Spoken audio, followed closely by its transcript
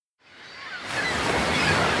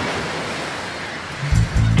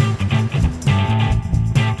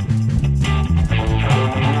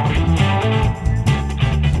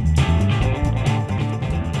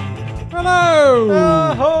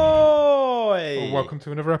Welcome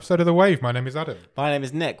to another episode of The Wave. My name is Adam. My name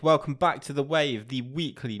is Nick. Welcome back to The Wave, the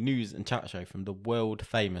weekly news and chat show from the world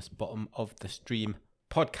famous Bottom of the Stream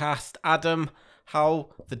podcast. Adam, how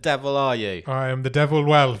the devil are you? I am the devil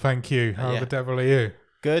well, thank you. How the devil are you?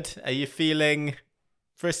 Good. Are you feeling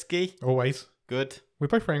frisky? Always. Good. We're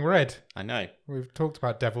both wearing red. I know. We've talked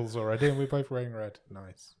about devils already and we're both wearing red.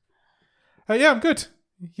 Nice. Yeah, I'm good.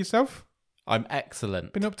 Yourself? I'm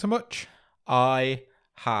excellent. Been up to much? I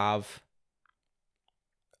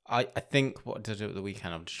think, what did I do at the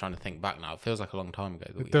weekend? I'm just trying to think back now. It feels like a long time ago.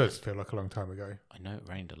 It does feel like a long time ago. I know it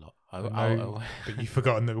rained a lot. But you've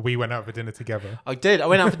forgotten that we went out for dinner together. I did. I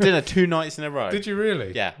went out for dinner 2 nights in a row. Did you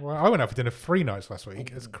really? Yeah. Well, I went out for dinner 3 nights last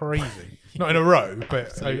week. It's crazy. Not in a row,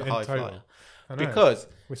 but in total. Because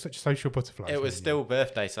we're such social butterflies. It was still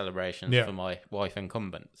birthday celebrations for my wife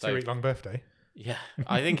incumbent. So 2-week-long birthday? Yeah.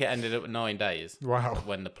 I think it ended up with 9 days. Wow.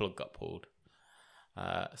 When the plug got pulled.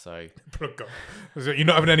 So you're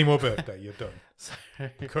not having any more birthday. You're done.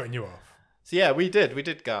 I'm cutting you off. So yeah, we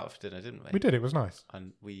did go out for dinner, didn't we? We did. It was nice.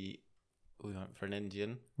 And we went for an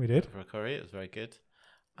Indian. We did for a curry. It was very good.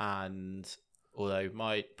 And although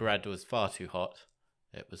my bread was far too hot,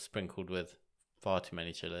 it was sprinkled with far too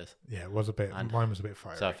many chilies. Yeah, it was a bit. Mine was a bit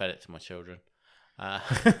fiery. So I fed it to my children,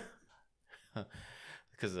 because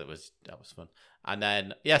that was fun. And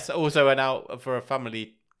then also went out for a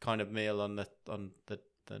family kind of meal on the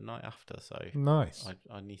night after, so nice.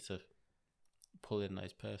 I need to pull in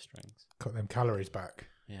those purse strings, cut them calories back.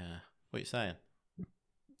 Yeah. What are you saying?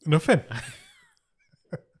 Nothing. I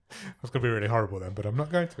was going to be really horrible then, but I'm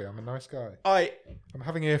not going to be. I'm a nice guy. I'm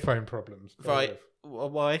having earphone problems. Right.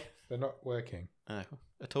 Why? They're not working.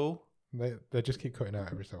 At all? They just keep cutting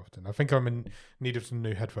out every so often. I think I'm in need of some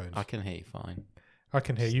new headphones. I can hear you fine. I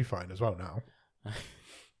can hear you fine as well now.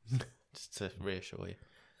 Just to reassure you.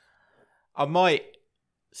 I might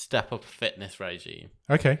step up a fitness regime.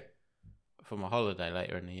 Okay. For my holiday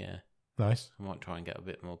later in the year. Nice. I might try and get a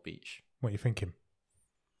bit more beach. What are you thinking?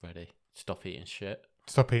 Ready. Stop eating shit.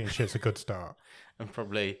 Stop eating shit's a good start. And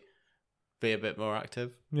probably be a bit more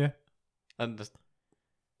active. Yeah. And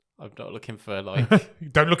I'm not looking for like...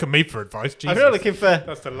 Don't look at me for advice, Jesus. I'm not looking for...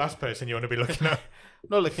 That's the last person you want to be looking at. I'm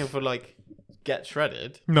not looking for like get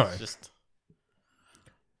shredded. No. It's just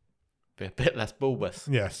be a bit less bulbous.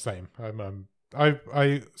 Yeah, same.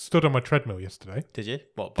 I stood on my treadmill yesterday. Did you?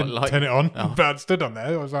 What? Didn't turn it on, but I stood on there.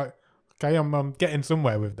 I was like, okay, I'm getting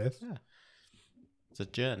somewhere with this. Yeah. It's a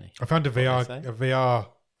journey. I found a VR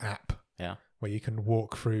app. Yeah. Where you can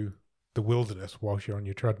walk through the wilderness whilst you're on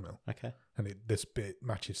your treadmill. Okay. And this bit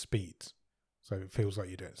matches speeds, so it feels like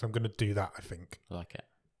you do it. So I'm going to do that. I think. I like it.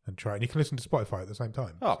 And try, and you can listen to Spotify at the same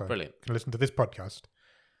time. Oh, so brilliant! You can listen to this podcast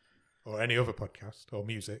or any other podcast or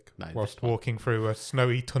music whilst walking through a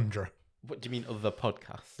snowy tundra. What do you mean other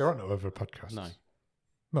podcasts? There aren't no other podcasts. No.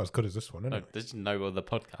 Not as good as this one, anyway. No, there's no other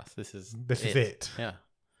podcast. This is it. Yeah.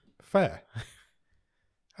 Fair.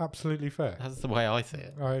 Absolutely fair. That's the way I see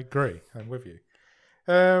it. I agree. I'm with you.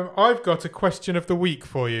 I've got a question of the week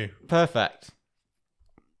for you. Perfect.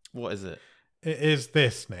 What is it? It is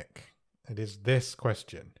this, Nick. It is this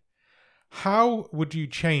question. How would you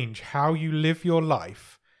change how you live your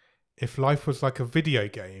life if life was like a video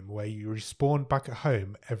game where you respawn back at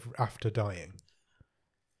home after dying?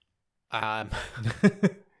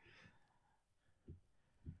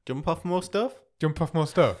 Jump off more stuff? Jump off more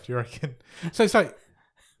stuff, do you reckon? So it's like,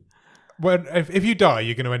 if you die,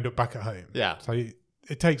 you're going to end up back at home. Yeah. So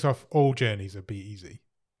it takes off all journeys would be easy.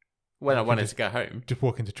 When I wanted to go home. Just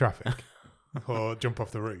walk into traffic. Or jump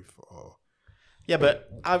off the roof. Or yeah, but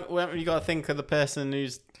you got to think of the person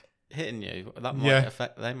who's hitting you. That might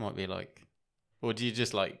affect. They might be like, or do you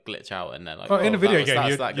just like glitch out and they're like, in a video game,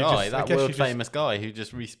 that's that guy, that world famous guy who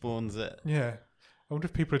just respawns it. Yeah, I wonder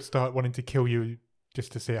if people would start wanting to kill you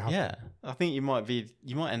just to see it happen. Yeah, I think you might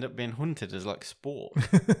end up being hunted as like sport.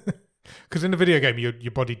 Because in the video game,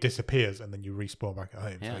 your body disappears and then you respawn back at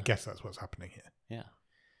home. Yeah. So I guess that's what's happening here. Yeah.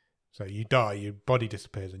 So you die, your body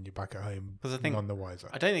disappears, and you're back at home. Because I think none the wiser.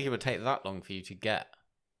 I don't think it would take that long for you to get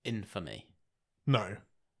infamy. No.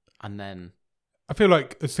 And then I feel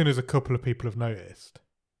like as soon as a couple of people have noticed,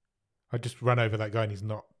 I just run over that guy and he's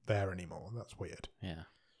not there anymore. That's weird. Yeah.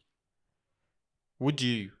 Would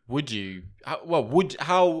you?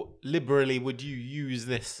 How liberally would you use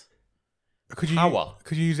this power?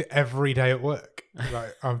 Could you use it every day at work?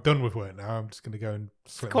 Like, I'm done with work now. I'm just going to go and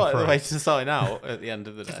slit my throat. Quite the way to sign out at the end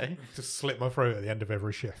of the day. Just slit my throat at the end of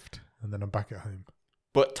every shift, and then I'm back at home.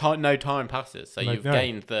 But no time passes, so you've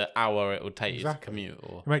gained the hour it would take you to commute.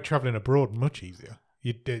 Or you make travelling abroad much easier.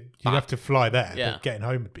 You'd have to fly there, but getting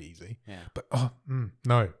home would be easy. Yeah. But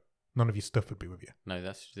no, none of your stuff would be with you. No,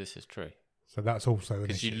 this is true. So that's also an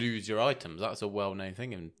Because you issue. lose your items. That's a well-known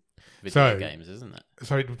thing in video So- games, isn't it?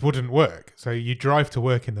 So it wouldn't work. So you drive to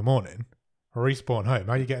work in the morning, respawn home.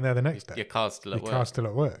 How are you getting there the next day? Your car's still at Your work. car's still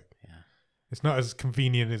at work. Yeah. It's not as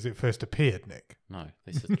convenient as it first appeared, Nick. No,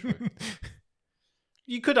 this is true.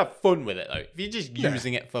 You could have fun with it, though. If you're just Yeah.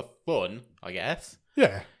 using it for fun, I guess.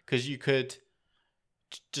 Yeah. Because you could,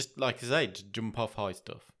 just like I say, just jump off high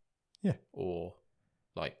stuff. Yeah. Or,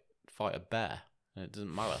 like, fight a bear. And it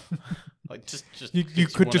doesn't matter. Like, just You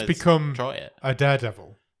 'cause could just wanna become try it. a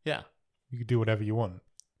daredevil. Yeah. You could do whatever you want.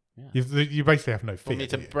 Yeah. You basically have no fear. Want me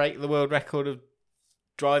to do you? break the world record of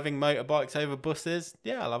driving motorbikes over buses?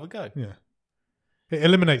 Yeah, I'll have a go. Yeah. It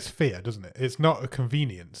eliminates fear, doesn't it? It's not a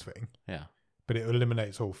convenience thing, Yeah. but it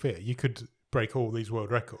eliminates all fear. You could break all these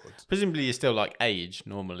world records. Presumably you're still like age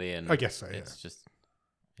normally, and I guess so, it's just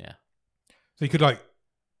So you could like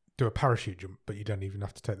do a parachute jump, but you don't even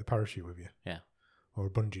have to take the parachute with you. Yeah. Or a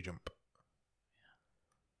bungee jump.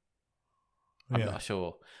 I'm Yeah. not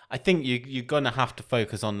sure. I think you're gonna have to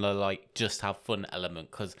focus on the like just have fun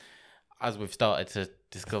element because as we've started to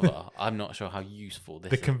discover, I'm not sure how useful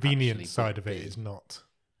this. The actually convenience side would of it be. is not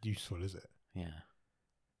useful, is it? Yeah.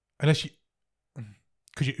 Unless you,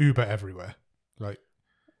 because you Uber everywhere, like,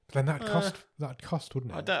 but then that'd cost,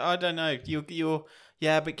 wouldn't it? I don't know. You're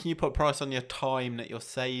yeah, but can you put a price on your time that you're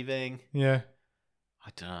saving? Yeah. I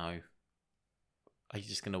don't know. Are you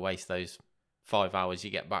just gonna waste those 5 hours you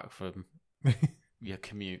get back from your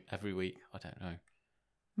commute every week? I don't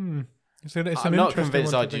know. It's an I'm not interesting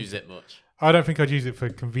convinced one to I'd think use of. it much. I don't think I'd use it for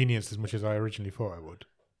convenience as much as I originally thought I would,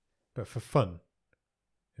 but for fun,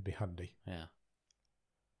 it'd be handy. Yeah.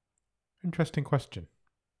 Interesting question.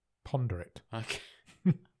 Ponder it. Okay.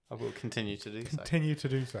 I will continue to do so. Continue to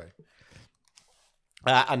do so.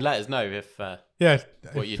 And let us know if Yeah,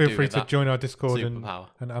 What you feel do free with to that join our Discord superpower.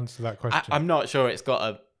 and answer that question. I'm not sure it's got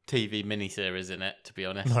a TV miniseries in it, to be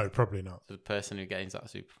honest. No, probably not. The person who gains that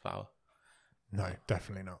superpower. No,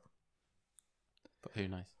 definitely not. But who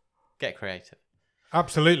knows? Get creative.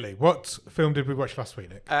 Absolutely. What film did we watch last week,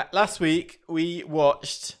 Nick? Last week we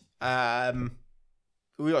watched a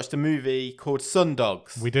movie called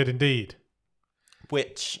Sundogs, We did indeed.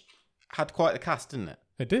 which had quite the cast, didn't it?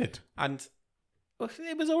 It did. And well,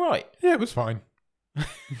 it was all right. Yeah, it was fine.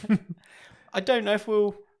 I don't know if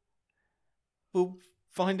we'll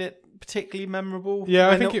find it particularly memorable. Yeah, I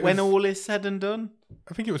when, think it when was- all is said and done.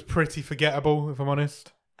 I think it was pretty forgettable, if I'm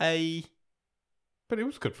honest. A But it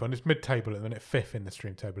was good fun. It's mid-table and then at fifth in the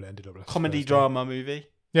stream table. It ended up last comedy Thursday. drama movie.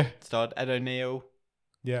 Yeah, Starred Ed O'Neill,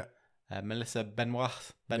 yeah. Melissa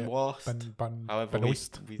Benoist, however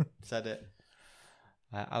Benoist. we said it.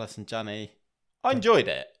 Alison Janney. I enjoyed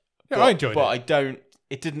it. Yeah, but, I enjoyed but it. I don't.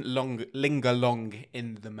 It didn't linger long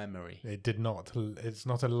in the memory. It did not. It's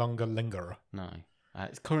not a longer lingerer. No,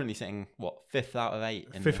 it's currently sitting fifth out of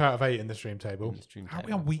 8. Fifth out of 8 in the stream table. in the stream How are we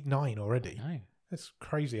table. on week 9 already? No. It's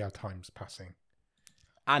crazy how time's passing.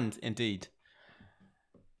 And indeed,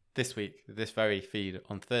 this week, this very feed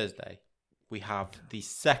on Thursday, we have the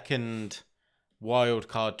second wild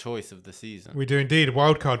card choice of the season. We do indeed.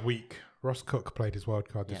 Wildcard week. Ross Cook played his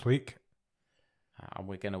wildcard this Yeah. week. And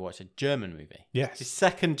we're going to watch a German movie. Yes. The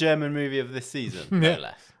second German movie of this season, no Yeah.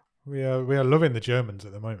 less. We are loving the Germans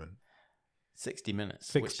at the moment. 60 minutes.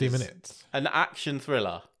 60 which is minutes. An action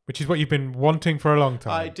thriller. Which is what you've been wanting for a long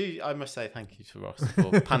time. I must say thank you to Ross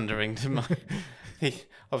for pandering to my...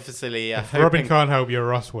 Obviously, If Robin can't help you,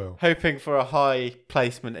 Ross will. hoping for a high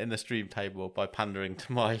placement in the stream table by pandering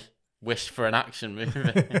to my wish for an action movie.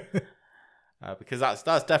 Because that's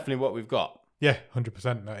definitely what we've got. Yeah,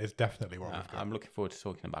 100%. That is definitely what we've got. I'm looking forward to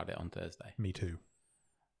talking about it on Thursday. Me too.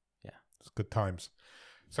 Yeah. It's good times.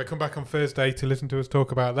 So come back on Thursday to listen to us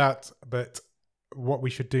talk about that. But what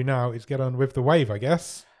we should do now is get on with the wave, I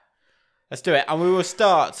guess. Let's do it. And we will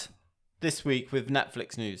start this week with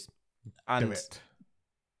Netflix news. And Do it.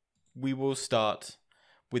 we will start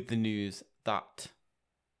with the news that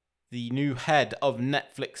the new head of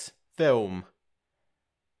Netflix film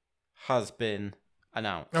has been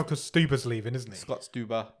announced. Oh, because Stuber's leaving, isn't he? Scott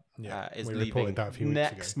Stuber Yeah, is we leaving reported that a few weeks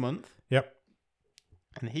next ago. month. Yep.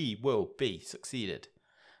 And he will be succeeded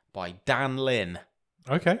by Dan Lin,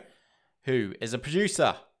 Okay. who is a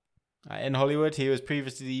producer in Hollywood. He was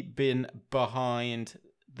previously been behind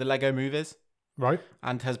the Lego movies Right.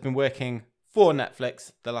 and has been working for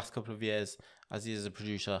Netflix the last couple of years as he is a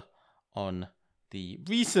producer on the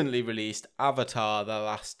recently released Avatar: The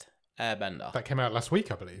Last Airbender. That came out last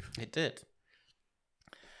week, I believe. It did.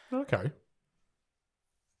 Okay.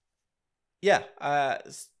 Yeah.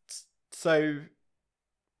 So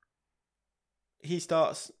he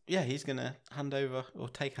starts. Yeah, he's gonna hand over or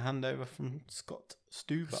take a handover from Scott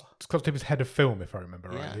Stuber. Scott Stuber's head of film, if I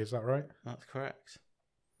remember Yeah. rightly. Is that right? That's correct.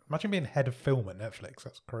 Imagine being head of film at Netflix.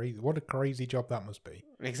 That's crazy. What a crazy job that must be.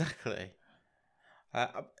 Exactly.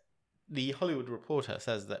 The Hollywood Reporter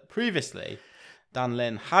says that previously Dan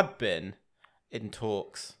Lin had been in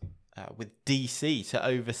talks with DC to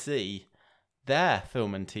oversee their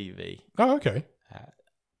film and TV Oh, okay.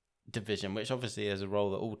 division, which obviously is a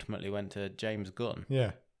role that ultimately went to James Gunn.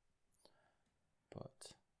 Yeah.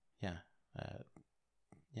 But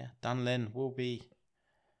Dan Lin will be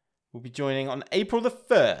joining on April the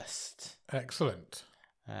 1st. Excellent.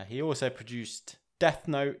 He also produced Death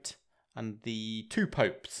Note and The Two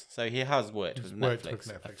Popes, so he has worked with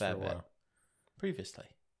Netflix a fair bit previously.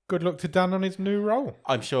 Good luck to Dan on his new role.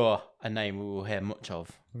 I'm sure a name we will hear much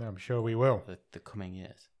of. No, I'm sure we will. The coming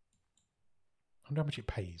years. I wonder how much it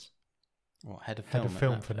pays. What, head of Head film? of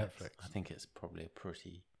film for Netflix. I think it's probably a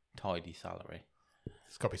pretty tidy salary.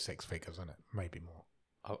 It's got to be 6 figures, isn't it? Maybe more.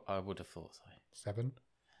 I would have thought so. 7?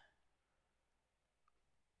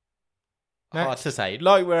 Hard to say.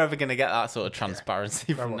 Like we're ever going to get that sort of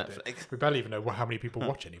transparency from Netflix. We barely even know how many people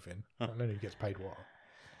watch anything. I don't know who gets paid what.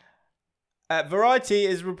 Variety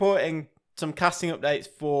is reporting some casting updates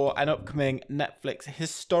for an upcoming Netflix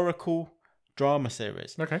historical drama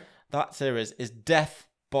series. Okay. That series is Death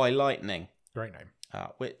by Lightning. Great name.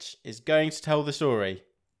 Which is going to tell the story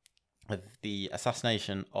of the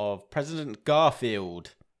assassination of President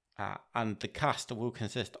Garfield. And the cast will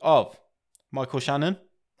consist of Michael Shannon.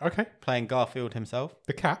 Okay. Playing Garfield himself.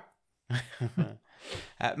 The cat.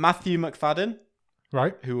 Matthew McFadden.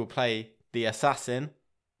 Right. Who will play the assassin,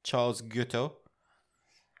 Charles Gutto.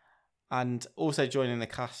 And also joining the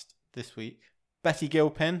cast this week, Betty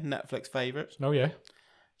Gilpin, Netflix favourite. Oh, yeah.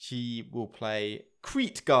 She will play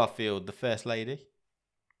Crete Garfield, the First Lady.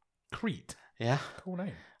 Crete? Yeah. Cool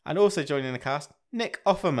name. And also joining the cast, Nick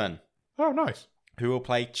Offerman. Oh, nice. Who will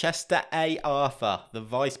play Chester A. Arthur, the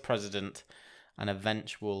Vice President and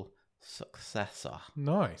eventual successor.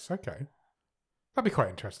 Nice, okay. That'd be quite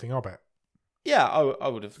interesting, I'll bet. Yeah, I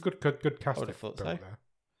would have. Good casting. I would have thought so.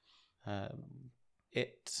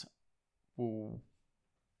 It will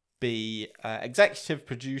be executive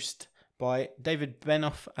produced by David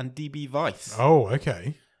Benoff and DB Weiss. Oh,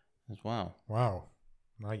 okay. As well. Wow.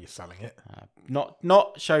 Now you're selling it.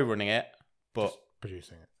 Not show running it, but just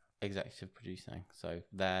producing it. Executive producing. So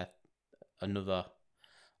they're another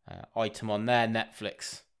item on their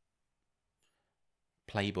Netflix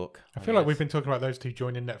playbook. I feel like we've been talking about those two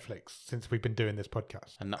joining Netflix since we've been doing this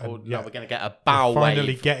podcast. And now we're going to get a bow finally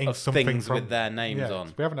wave getting of something things with their names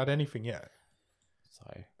on. We haven't had anything yet.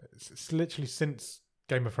 So it's literally since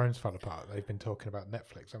Game of Thrones fell apart, they've been talking about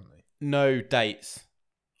Netflix, haven't they? No dates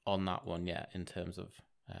on that one yet in terms of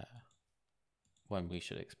when we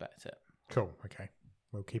should expect it. Cool, okay.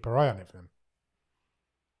 We'll keep our eye on it for them.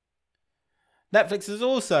 Netflix has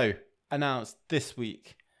also announced this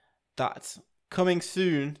week that coming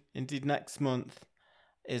soon, indeed next month,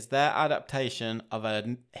 is their adaptation of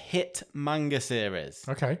a hit manga series.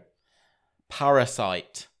 Okay.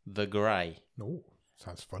 Parasyte the Grey. Oh,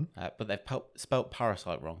 sounds fun. But they've spelt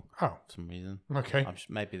Parasite wrong for some reason. Okay.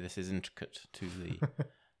 Maybe this is intricate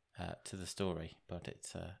to the story, but it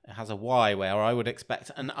has a Y where I would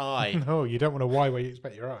expect an I. No, you don't want a Y where you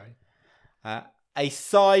expect your I. A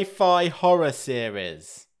sci-fi horror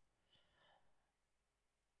series,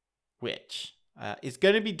 which is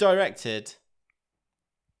going to be directed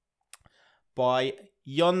by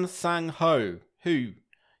Yun Sang-ho, who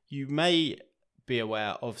you may be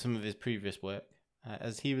aware of some of his previous work,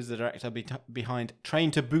 as he was the director behind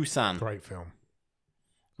Train to Busan. Great film.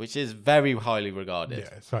 Which is very highly regarded.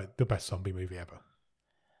 Yeah, it's like the best zombie movie ever.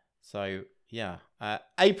 So, yeah.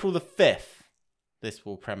 April the 5th, this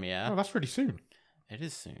will premiere. Oh, that's really soon. It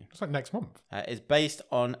is soon. It's like next month. It's based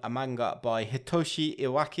on a manga by Hitoshi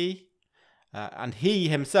Iwaki. And he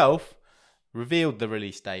himself revealed the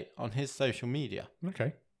release date on his social media.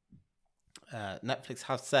 Okay. Netflix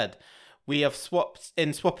have said, we have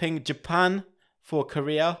swapping Japan for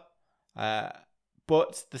Korea.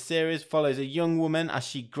 But the series follows a young woman as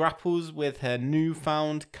she grapples with her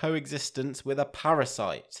newfound coexistence with a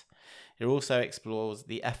parasite. It also explores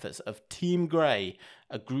the efforts of Team Grey,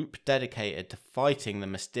 a group dedicated to fighting the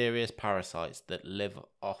mysterious parasites that live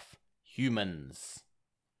off humans.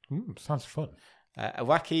 Sounds fun.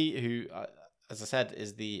 Iwaki, who, as I said,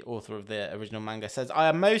 is the author of the original manga, says, I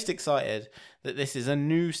am most excited that this is a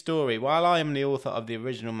new story. While I am the author of the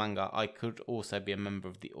original manga, I could also be a member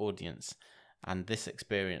of the audience. And this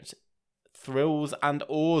experience thrills and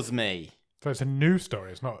awes me. So it's a new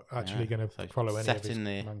story. It's not actually going to follow any of his set in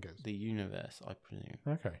mangas. the universe, I presume.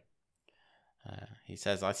 Okay. He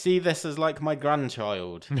says, "I see this as like my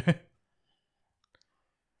grandchild."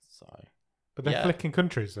 So, but they're flicking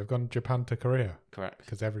countries. They've gone Japan to Korea. Correct.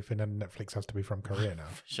 Because everything on Netflix has to be from Korea now.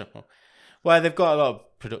 For sure. Well, they've got a lot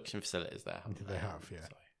of production facilities there. They have, yeah.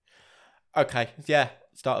 So. Okay, yeah,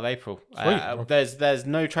 start of April. Sweet. There's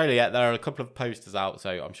no trailer yet. There are a couple of posters out, so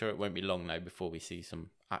I'm sure it won't be long now before we see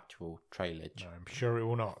some actual trailage. No, I'm sure it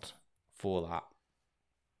will not. For that.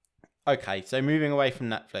 Okay, so moving away from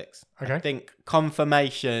Netflix. Okay. I think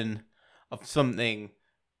confirmation of something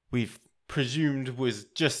we've presumed was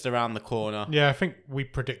just around the corner. Yeah, I think we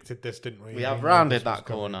predicted this, didn't we? We have rounded that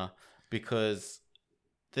corner because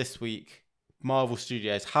this week Marvel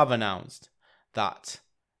Studios have announced that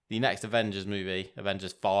the next Avengers movie,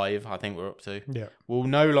 Avengers 5, I think we're up to, will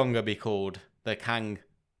no longer be called the Kang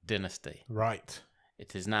Dynasty. Right.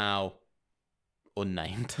 It is now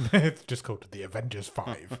unnamed. It's just called the Avengers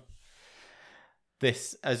 5.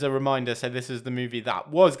 This, as a reminder, so this is the movie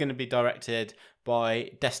that was going to be directed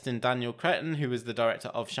by Destin Daniel Cretton, who was the director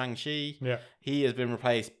of Shang-Chi. Yeah. He has been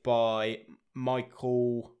replaced by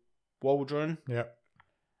Michael Waldron. Yeah.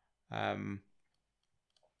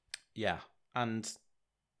 Yeah, and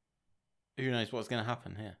who knows what's going to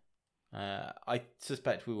happen here. I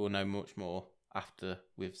suspect we will know much more after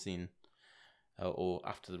we've seen, or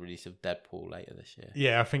after the release of Deadpool later this year.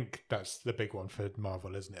 Yeah, I think that's the big one for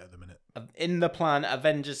Marvel, isn't it, at the minute? In the plan,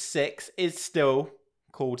 Avengers 6 is still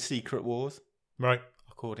called Secret Wars. Right.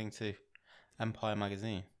 According to Empire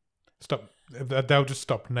magazine. They'll just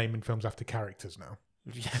stop naming films after characters now.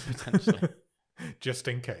 Yeah, potentially. Just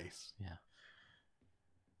in case. Yeah.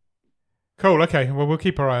 Cool, okay. Well, we'll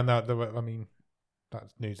keep our eye on that. I mean, that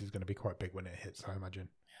news is going to be quite big when it hits, I imagine.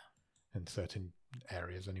 Yeah. In certain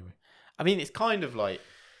areas, anyway. I mean, it's kind of like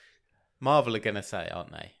Marvel are going to say,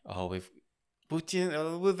 aren't they? Oh,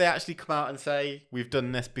 will they actually come out and say, we've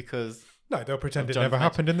done this because... No, they'll pretend it never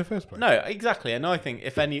happened in the first place. No, exactly. And I think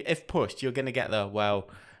if pushed, you're going to get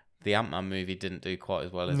the Ant-Man movie didn't do quite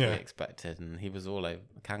as well as we expected, and he was all over.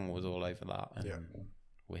 Kang was all over that. And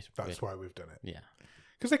that's why we've done it. Yeah,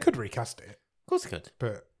 because they could recast it. Of course, they could.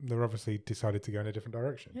 But they're obviously decided to go in a different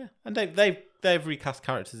direction. Yeah, and they've recast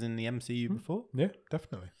characters in the MCU before. Yeah,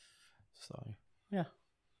 definitely. So yeah.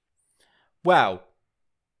 Well,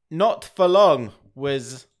 not for long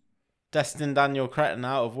was Destin Daniel Cretton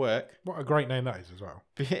out of work. What a great name that is as well.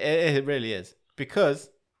 It really is.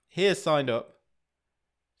 Because he has signed up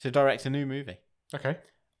to direct a new movie. Okay.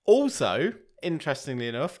 Also, interestingly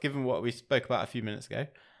enough, given what we spoke about a few minutes ago,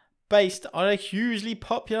 based on a hugely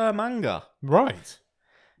popular manga. Right.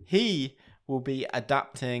 He will be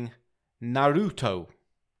adapting Naruto.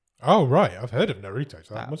 Oh, right. I've heard of Naruto,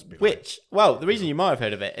 so that must be... The reason you might have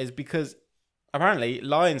heard of it is because apparently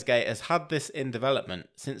Lionsgate has had this in development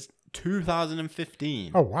since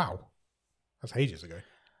 2015. Oh, wow. That's ages ago.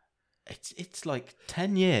 It's like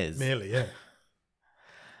 10 years. Nearly, yeah.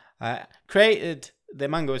 The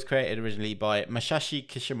manga was created originally by Masashi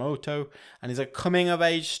Kishimoto and is a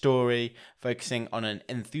coming-of-age story focusing on an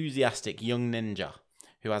enthusiastic young ninja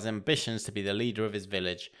who has ambitions to be the leader of his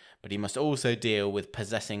village, but he must also deal with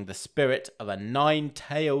possessing the spirit of a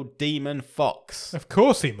nine-tailed demon fox. Of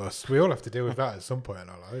course he must. We all have to deal with that at some point in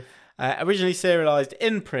our life. Originally serialized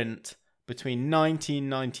in print between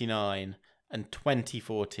 1999 and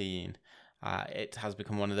 2014, it has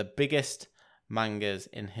become one of the biggest mangas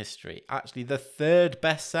in history. Actually, the third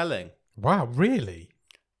best-selling. Wow, really?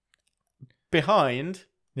 Behind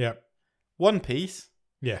One Piece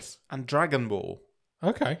and Dragon Ball.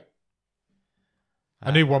 Okay. I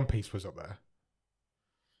knew One Piece was up there.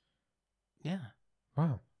 Yeah.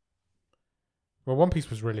 Wow. Well, One Piece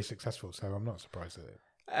was really successful, so I'm not surprised at it.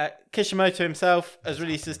 Kishimoto himself has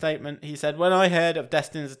released a statement. He said, "When I heard of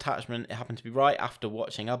Destin's attachment, it happened to be right after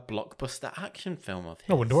watching a blockbuster action film of his.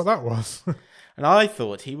 I wonder what that was." And I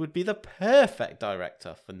thought he would be the perfect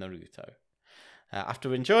director for Naruto.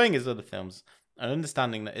 After enjoying his other films and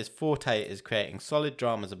understanding that his forte is creating solid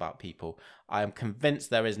dramas about people, I am convinced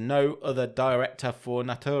there is no other director for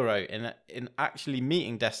Naruto. In actually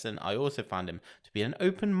meeting Destin, I also found him to be an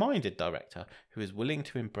open-minded director who is willing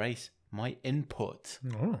to embrace my input.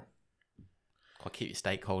 Oh. Got to keep your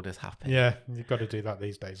stakeholders happy. Yeah, you've got to do that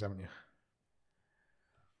these days, haven't you?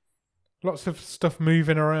 Lots of stuff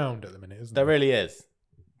moving around at the minute, isn't there? There really is.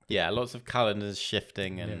 Yeah, lots of calendars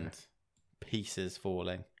shifting and pieces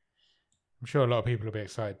falling. I'm sure a lot of people will be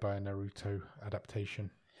excited by a Naruto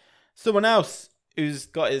adaptation. Someone else who's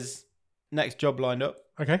got his next job lined up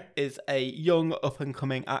is a young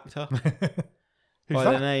up-and-coming actor Who's by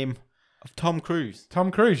that? the name of Tom Cruise.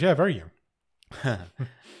 Tom Cruise, yeah, very young.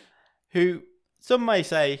 who some may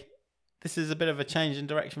say this is a bit of a change in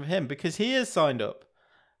direction for him because he is signed up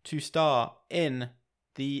to star in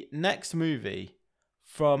the next movie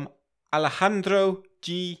from Alejandro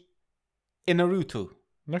G. Inarritu,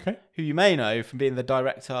 Okay. who you may know from being the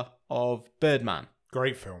director of Birdman.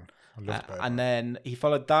 Great film. I love Birdman. And then he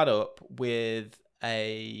followed that up with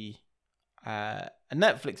a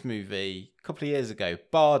Netflix movie a couple of years ago,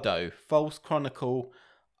 Bardo, False Chronicle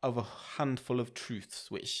of a Handful of Truths,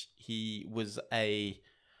 which he was a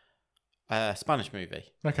Spanish movie.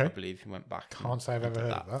 Okay. I believe he went back. Can't say I've ever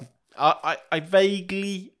heard of that. I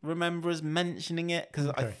vaguely remember us mentioning it because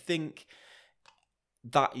I think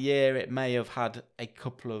that year it may have had a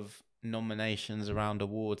couple of nominations around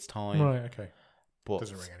awards time. Right, okay. But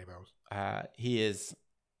doesn't ring any bells.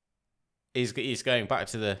 He's going back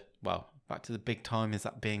to the big time. Is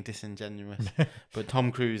that being disingenuous? But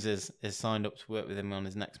Tom Cruise is signed up to work with him on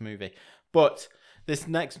his next movie. But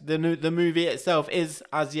the movie itself is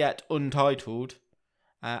as yet untitled.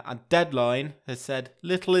 And Deadline has said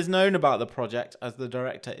little is known about the project as the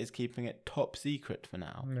director is keeping it top secret for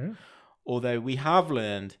now. Yeah. Although we have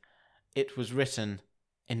learned it was written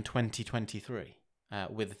in 2023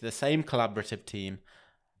 with the same collaborative team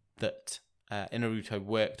that Inarritu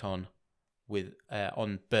worked on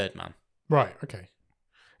Birdman. Right, okay.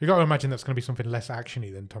 You got to imagine that's going to be something less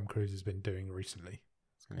actiony than Tom Cruise has been doing recently.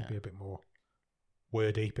 It's going to be a bit more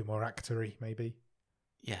wordy, a bit more actory, maybe.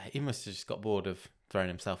 Yeah, he must have just got bored of throwing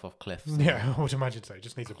himself off cliffs. Yeah, I would imagine so.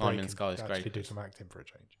 Just needs a break Climbing and skyscrapers. actually do some acting for a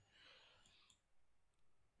change.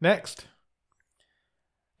 Next.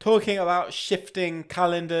 Talking about shifting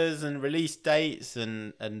calendars and release dates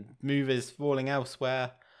and movies falling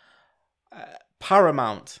elsewhere,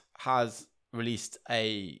 Paramount has released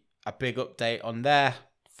a big update on their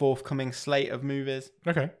forthcoming slate of movies.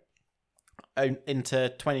 Okay. Into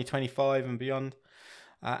 2025 and beyond.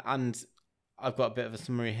 And I've got a bit of a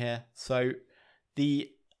summary here. So the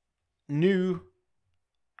new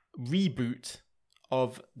reboot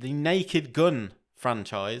of the Naked Gun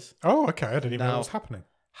franchise. Oh, okay. I didn't even know what was happening.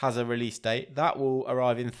 Has a release date. That will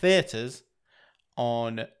arrive in theatres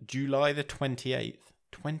on July the 28th,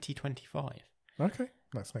 2025. Okay.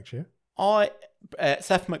 That's next year.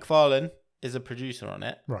 Seth MacFarlane is a producer on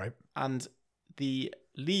it. Right. And the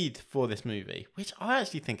lead for this movie, which I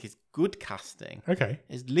actually think is good casting,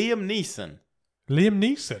 is Liam Neeson. Liam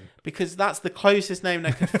Neeson? Because that's the closest name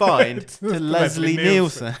they could find to Leslie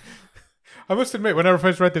Nielsen. I must admit, when I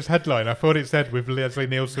first read this headline, I thought it said with Leslie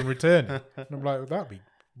Nielsen return. And I'm like, well, that'd be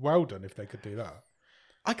well done if they could do that.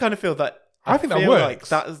 I kind of feel that. I think that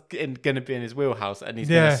works. Like that's going to be in his wheelhouse, and he's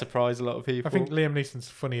going to surprise a lot of people. I think Liam Neeson's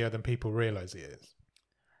funnier than people realise he is.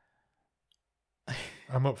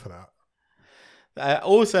 I'm up for that.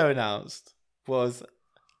 Also announced was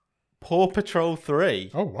Paw Patrol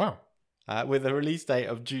 3. Oh, wow. With a release date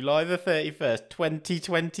of July the 31st,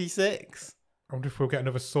 2026. I wonder if we'll get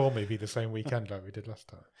another Saw movie the same weekend like we did last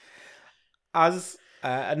time. As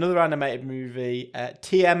another animated movie,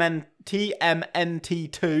 TMNT2.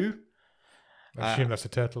 I assume that's a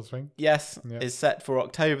Turtles thing. Yes, is set for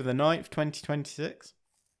October the 9th, 2026.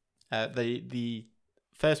 The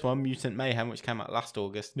first one, Mutant Mayhem, which came out last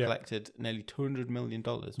August, collected nearly $200 million.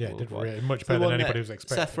 Yeah, it did really much better than anybody was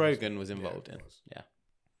expecting. Seth Rogen was involved in.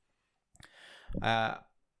 Yeah.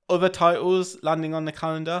 Other titles landing on the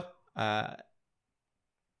calendar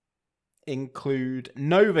include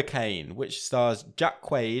Novocaine, which stars Jack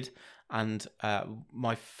Quaid and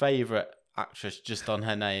my favourite actress just on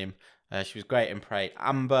her name. She was great in Prey,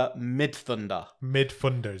 Amber Midthunder.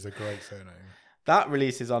 Midthunder is a great surname. That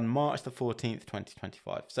releases on March the 14th,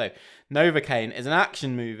 2025. So, Novocaine is an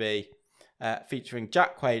action movie featuring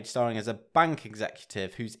Jack Quaid starring as a bank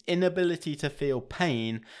executive whose inability to feel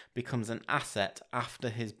pain becomes an asset after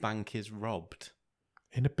his bank is robbed.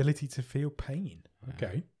 Inability to feel pain?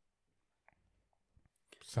 Okay.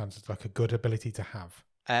 Sounds like a good ability to have.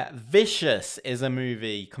 Vicious is a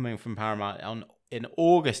movie coming from Paramount in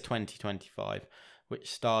August 2025,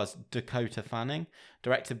 which stars Dakota Fanning,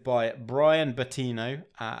 directed by Brian Bettino,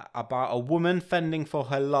 about a woman fending for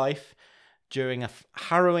her life during a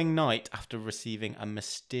harrowing night after receiving a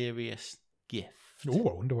mysterious gift. Oh,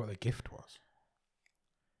 I wonder what the gift was.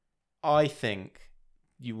 I think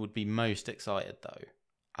you would be most excited, though,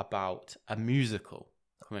 about a musical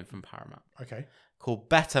coming from Paramount. Okay. Called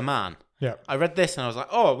Better Man. Yeah. I read this and I was like,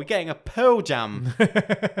 oh, we're getting a Pearl Jam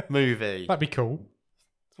movie. That'd be cool.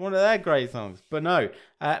 It's one of their great songs. But no,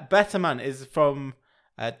 Better Man is from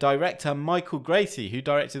director Michael Gracie, who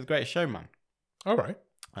directed The Greatest Showman. All right.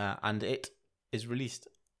 And it is released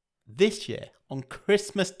this year on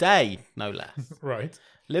Christmas Day, no less. Right.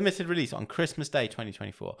 Limited release on Christmas Day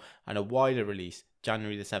 2024 and a wider release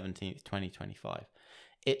January the 17th, 2025.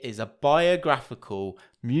 It is a biographical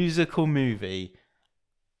musical movie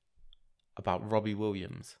about Robbie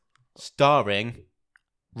Williams, starring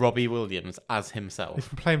Robbie Williams as himself. He's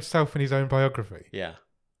been playing himself in his own biography. Yeah.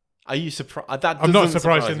 Are you surprised? I'm not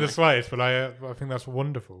surprised in the slightest, but I think that's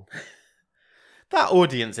wonderful. That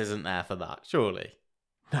audience isn't there for that, surely.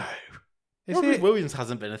 No. Robbie Williams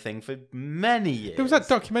hasn't been a thing for many years. There was that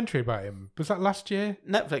documentary about him. Was that last year?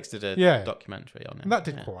 Netflix did a documentary on him. And that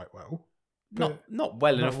did quite well. Not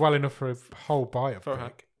well enough. Not well enough for a whole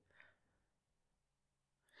biopic.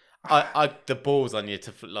 The ball's on you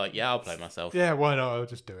to I'll play myself. Yeah, why not? I'll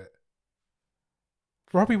just do it.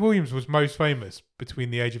 Robbie Williams was most famous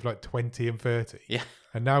between the age of 20 and 30. Yeah.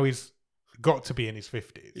 And now he's got to be in his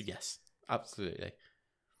 50s. Yes, absolutely.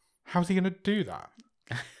 How's he going to do that?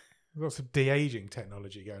 Lots of de-aging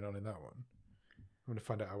technology going on in that one. I'm going to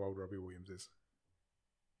find out how old Robbie Williams is.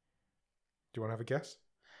 Do you want to have a guess?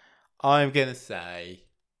 I'm going to say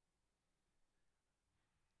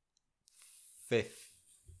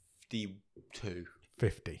 52.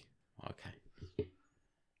 50. Okay.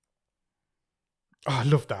 Oh, I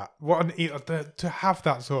love that. What to have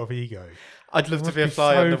that sort of ego. I'd love to be a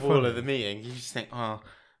fly on the wall of the meeting. You just think, oh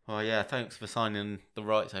yeah, thanks for signing the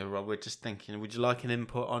rights over, Rob. We're just thinking, would you like an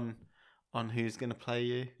input on who's going to play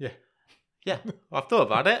you? Yeah. I've thought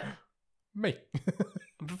about it. Me.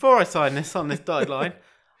 Before I sign this on this dotted line,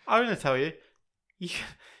 I'm going to tell you,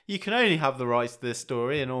 you can only have the rights to this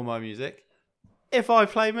story and all my music if I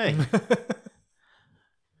play me.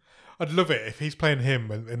 I'd love it if he's playing him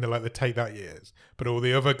in the Take That years, but all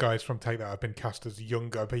the other guys from Take That have been cast as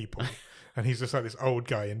younger people, and he's just like this old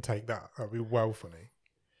guy in Take That. That'd be well funny.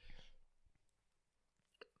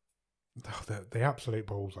 Oh, the absolute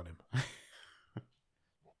balls on him.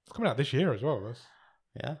 It's coming out this year as well.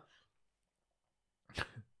 Yeah.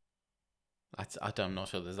 I'm not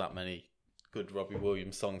sure there's that many good Robbie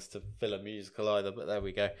Williams songs to fill a musical either, but there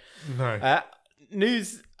we go. No.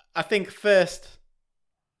 News, I think first,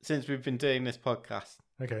 since we've been doing this podcast.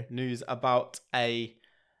 Okay. News about a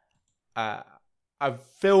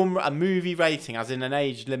movie rating, as in an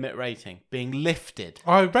age limit rating, being lifted.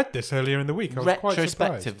 I read this earlier in the week. I was quite surprised.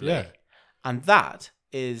 Retrospectively. Yeah. And that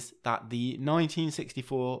is that the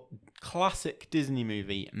 1964 classic Disney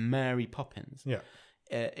movie Mary Poppins, here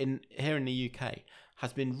in the UK,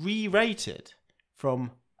 has been re-rated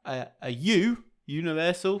from a U,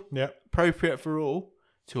 universal, appropriate for all,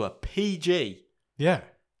 to a PG. Yeah.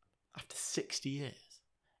 After 60 years.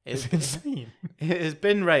 It's insane. It has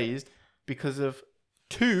been raised because of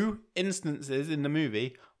 2 instances in the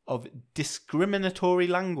movie of discriminatory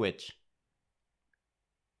language.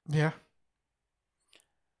 Yeah.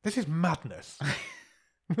 This is madness.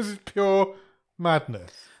 This is pure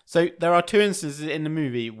madness. So there are 2 instances in the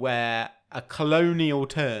movie where a colonial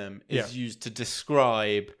term is used to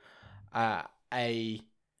describe a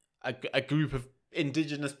group of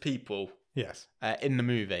indigenous people. Yes. In the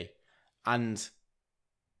movie, and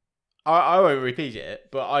I won't repeat it,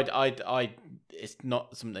 but I it's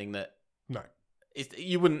not something that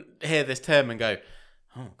you wouldn't hear this term and go,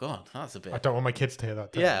 oh God, that's a bit. I don't want my kids to hear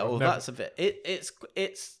that term. Yeah, well, that's a bit. It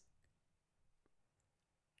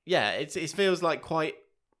feels like quite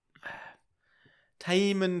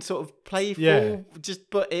tame and sort of playful. Yeah.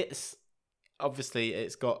 But it's obviously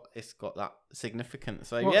it's got that significance.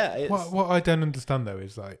 So what I don't understand though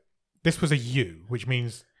is this was a U, which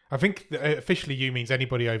means I think officially U means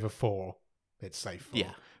anybody over 4. It's safe for. Yeah.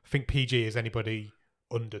 I think PG is anybody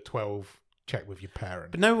under 12. Check with your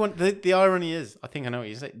parent. But no one. The irony is, I think I know what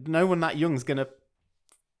you say. No one that young's gonna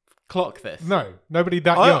clock this. No, nobody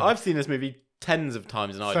that young. I've seen this movie tens of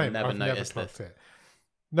times and I've never noticed this. It.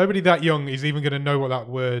 Nobody that young is even going to know what that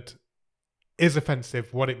word is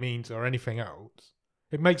offensive, what it means, or anything else.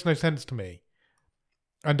 It makes no sense to me.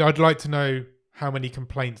 And I'd like to know how many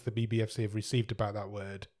complaints the BBFC have received about that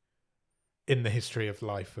word in the history of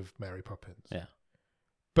life of Mary Poppins. Yeah.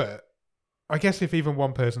 But I guess if even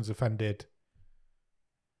one person's offended,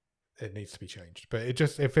 it needs to be changed. But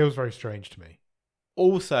it feels very strange to me.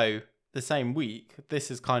 Also, the same week, this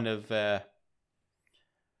is kind of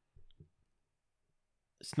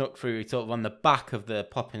snuck through sort of on the back of the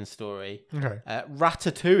Poppins story. Okay.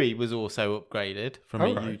 Ratatouille was also upgraded from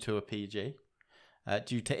a right. U to a PG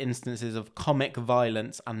due to instances of comic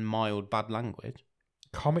violence and mild bad language.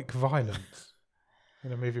 Comic violence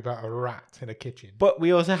in a movie about a rat in a kitchen. But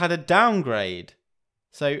we also had a downgrade.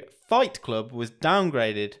 So Fight Club was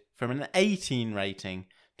downgraded from an 18 rating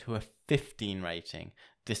to a 15 rating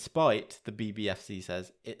despite, the BBFC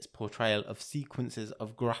says, its portrayal of sequences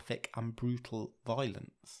of graphic and brutal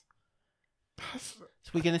violence. So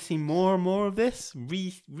we're going to see more and more of this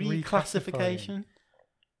reclassification.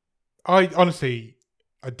 I honestly,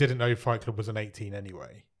 I didn't know Fight Club was an 18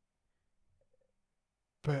 anyway.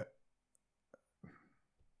 But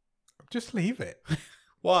just leave it.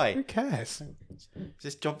 Why? Who cares?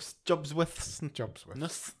 Just jobs with.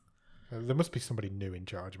 There must be somebody new in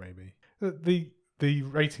charge, maybe. The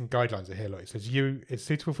rating guidelines are here. Like it says, it's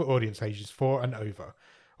suitable for audience ages 4 and over.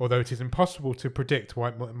 Although it is impossible to predict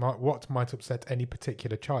what might upset any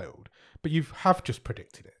particular child. But you have just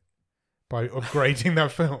predicted it by upgrading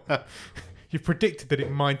that film. You've predicted that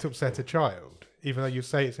it might upset a child, even though you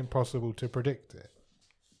say it's impossible to predict it.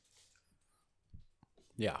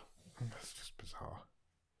 Yeah. That's just bizarre.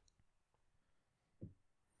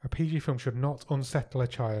 A PG film should not unsettle a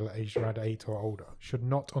child aged around 8 or older. Should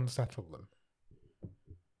not unsettle them.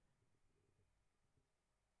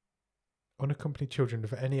 Unaccompanied children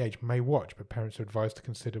of any age may watch, but parents are advised to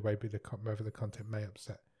consider whether the content may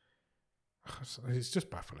upset. It's just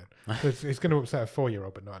baffling. It's going to upset a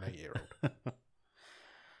 4-year-old, but not an 8-year-old.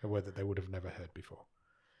 A word that they would have never heard before.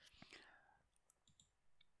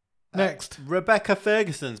 Next. Rebecca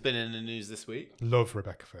Ferguson's been in the news this week. Love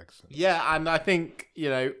Rebecca Ferguson. Yeah, and I think,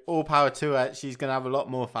 all power to her. She's going to have a lot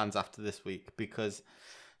more fans after this week because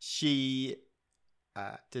she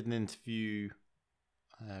did an interview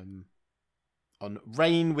on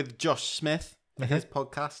Rain with Josh Smith, his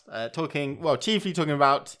podcast, chiefly talking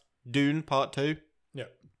about Dune Part 2. Yeah.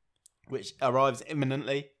 Which arrives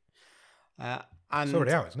imminently. And it's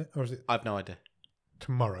already out, isn't it? Or is it? I've no idea.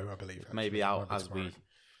 Tomorrow, I believe. Actually. Maybe out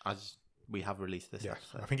as we have released this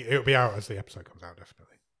episode. I think it'll be out as the episode comes out,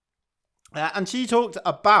 definitely. And she talked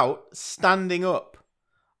about standing up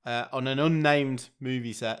on an unnamed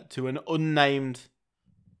movie set to an unnamed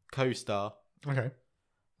co-star. Okay.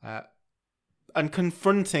 And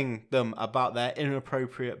confronting them about their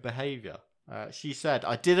inappropriate behaviour. She said,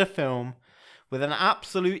 I did a film with an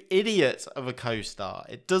absolute idiot of a co-star.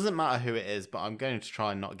 It doesn't matter who it is, but I'm going to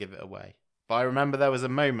try and not give it away. But I remember there was a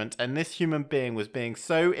moment and this human being was being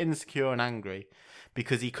so insecure and angry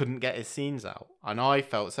because he couldn't get his scenes out. And I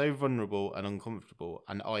felt so vulnerable and uncomfortable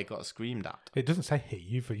and I got screamed at. It doesn't say he.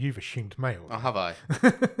 You've assumed male. Oh, have I?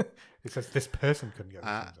 It says this person couldn't get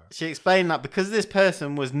his scenes out. She explained that because this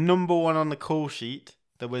person was number 1 on the call sheet,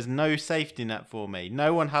 there was no safety net for me.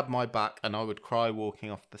 No one had my back and I would cry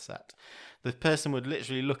walking off the set. The person would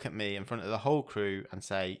literally look at me in front of the whole crew and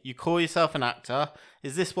say, you call yourself an actor?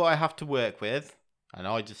 Is this what I have to work with? And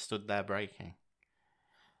I just stood there breaking.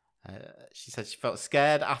 She said she felt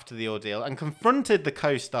scared after the ordeal and confronted the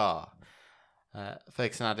co-star.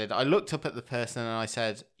 Ferguson added, I looked up at the person and I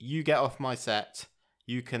said, you get off my set.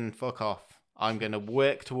 You can fuck off. I'm going to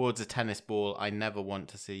work towards a tennis ball. I never want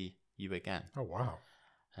to see you again. Oh, wow.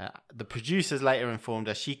 The producers later informed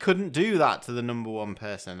her she couldn't do that to the number 1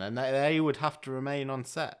 person and they would have to remain on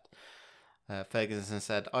set. Ferguson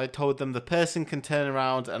said, I told them the person can turn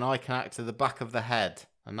around and I can act to the back of the head.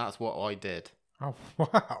 And that's what I did. Oh,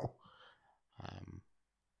 wow.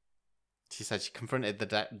 She said she confronted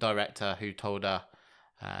the director who told her,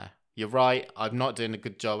 you're right, I'm not doing a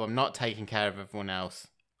good job. I'm not taking care of everyone else.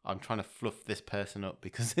 I'm trying to fluff this person up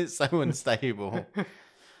because it's so unstable.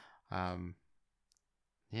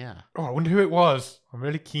 Yeah. Oh, I wonder who it was. I'm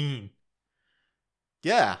really keen.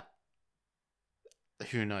 Yeah.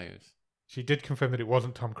 Who knows? She did confirm that it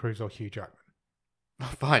wasn't Tom Cruise or Hugh Jackman.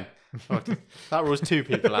 Oh, fine. That rules 2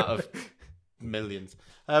 people out of millions.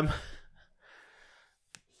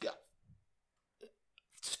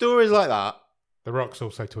 Stories like that. The Rock's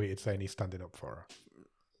also tweeted saying he's standing up for her.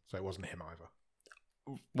 So it wasn't him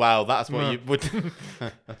either. Wow, that's what you would...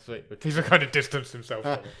 That's what you would... He's kind of distanced himself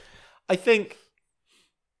from it. I think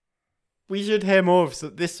we should hear more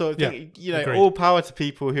of this sort of thing. Agreed. All power to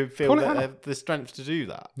people who feel that they have the strength to do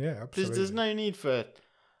that. Yeah, absolutely. There's no need for...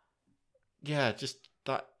 Yeah, just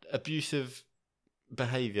that abusive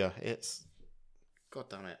behaviour. It's... God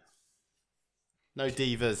damn it. No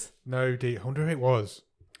divas. I wonder who it was.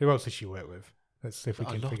 Who else did she work with? Let's see if we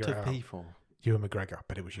can figure it out. A lot of people. Ewan McGregor.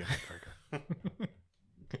 But it was Ewan McGregor.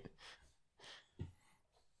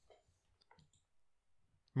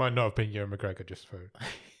 Might not have been Ewan McGregor just for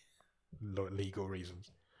legal reasons.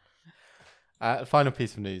 Final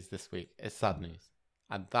piece of news this week is sad news.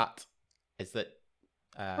 And that is that...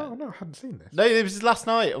 oh, no, I hadn't seen this. No, it was last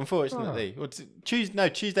night, unfortunately. Or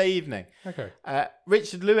Tuesday evening. Okay.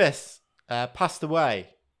 Richard Lewis passed away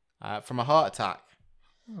from a heart attack.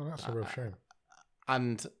 Oh, that's a real shame.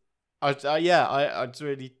 And I was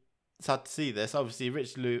really sad to see this. Obviously,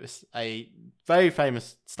 Richard Lewis, a very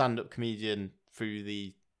famous stand-up comedian through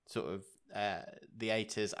the sort of the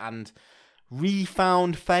 80s, and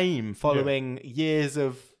refound fame following years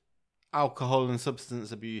of alcohol and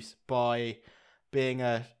substance abuse by being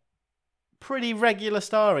a pretty regular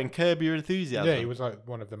star in Curb Your Enthusiasm. Yeah, he was like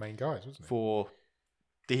one of the main guys, wasn't he? For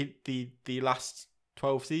the last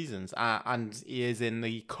 12 seasons, and he is in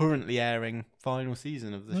the currently airing final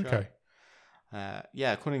season of the show. Okay.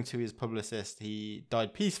 According to his publicist, he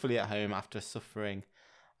died peacefully at home after suffering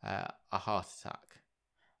a heart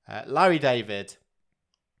attack. Larry David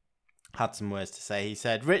had some words to say. He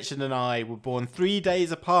said, "Richard and I were born 3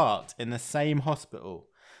 days apart in the same hospital,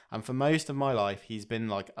 and for most of my life, he's been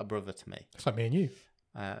like a brother to me." It's like me and you.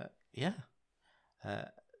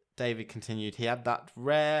 David continued, "He had that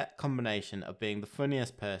rare combination of being the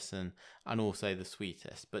funniest person and also the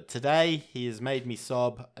sweetest. But today, he has made me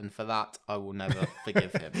sob, and for that, I will never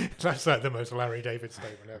forgive him." That's like the most Larry David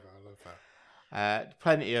statement ever. I love that.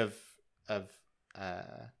 Plenty of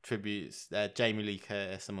tributes. Jamie Lee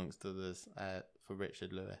Curtis, amongst others, for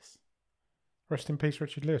Richard Lewis. Rest in peace,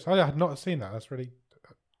 Richard Lewis. I had not seen that. That's really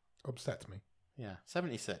upset me. Yeah,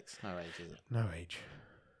 76. No age, is it? No age.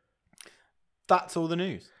 That's all the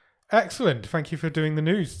news. Excellent. Thank you for doing the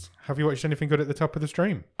news. Have you watched anything good at the top of the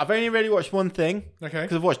stream? I've only really watched one thing. Okay.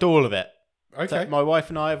 Because I've watched all of it. Okay. So my wife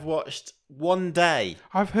and I have watched One Day.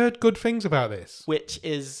 I've heard good things about this. Which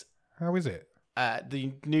is... How is it?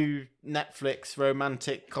 The new Netflix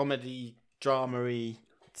romantic comedy drama-y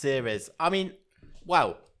series. I mean,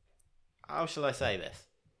 wow. How shall I say this?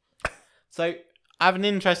 So, I have an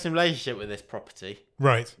interesting relationship with this property.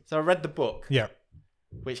 Right. So, I read the book. Yeah.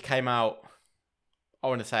 Which came out, I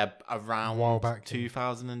want to say, around a while back,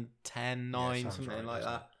 2010, 9, something right, like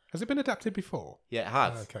that. Has it been adapted before? Yeah, it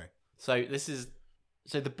has. Okay. So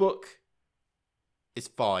the book is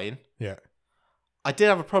fine. Yeah. I did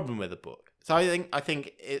have a problem with the book. So I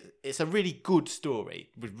think it's a really good story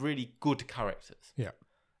with really good characters. Yeah.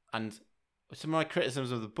 And some of my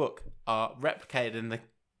criticisms of the book are replicated in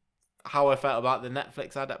how I felt about the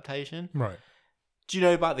Netflix adaptation. Right. Do you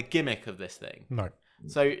know about the gimmick of this thing? No.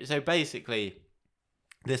 So basically,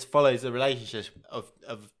 this follows the relationship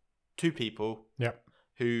of two people. Yeah.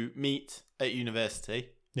 Who meet at university.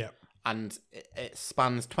 Yeah. And it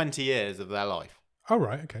spans 20 years of their life. Oh,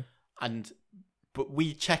 right. Okay. But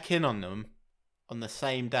we check in on them on the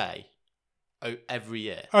same day every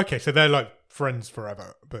year. Okay, so they're like friends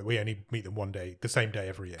forever, but we only meet them one day, the same day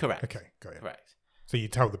every year. Correct. Okay, got it. Correct. So you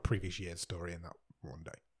tell the previous year's story in that one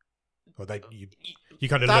day. Or you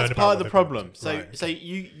kind of learn about that's part of what the they've problem. gone to. So Right, okay. so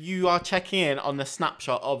you are checking in on the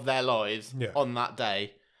snapshot of their lives on that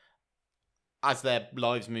day as their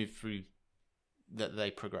lives move through, that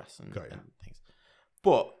they progress and things.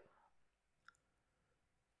 But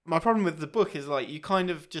my problem with the book is like you kind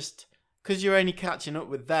of just, because you're only catching up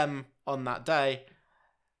with them on that day,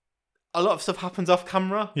 a lot of stuff happens off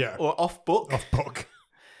camera or off book. Off book.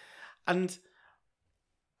 And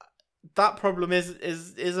that problem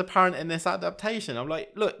is apparent in this adaptation. I'm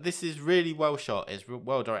like, look, this is really well shot, it's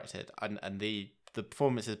well directed, and the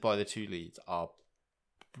performances by the two leads are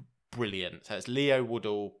brilliant. So it's Leo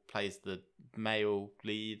Woodall plays the male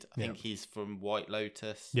lead. I think he's from White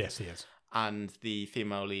Lotus. Yes, he is. And the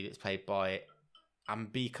female lead is played by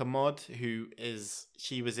Ambika Mod,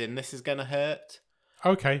 she was in This Is Gonna Hurt.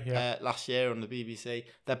 Okay, yeah. Last year on the BBC.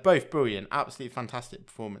 They're both brilliant, absolutely fantastic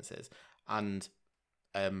performances. And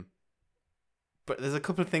but there's a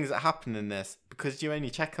couple of things that happen in this because you only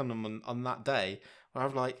check on them on that day where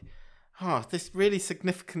I'm like, this really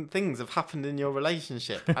significant things have happened in your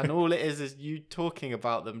relationship, and all it is you talking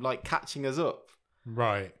about them, like catching us up.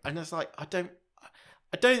 Right. And it's like, I don't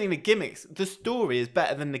think the story is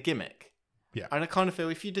better than the gimmick. Yeah. And I kind of feel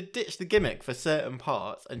if you'd have ditched the gimmick for certain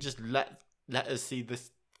parts and just let us see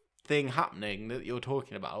this thing happening that you're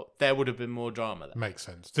talking about, there would have been more drama there. Makes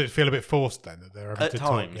sense. Did it feel a bit forced then that they're having At to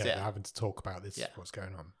times, talk? yeah. They're having to talk about this. What's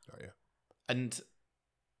going on? Oh, yeah.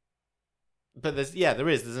 But there's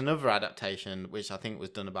another adaptation which I think was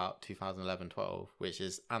done about 2011-12, which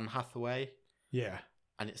is Anne Hathaway. Yeah.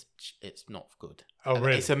 And it's not good. Oh,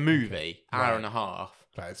 really? It's a movie, hour and a half.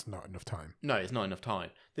 But it's not enough time. No, it's not enough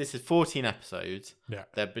time. This is 14 episodes. Yeah.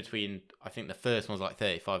 They're between, I think the first one's like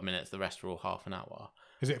 35 minutes, the rest are all half an hour.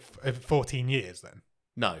 Is it 14 years then?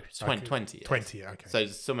 No, it's 20 years. 20, okay. So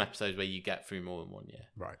there's some episodes where you get through more than 1 year.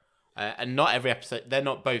 Right. And not every episode, they're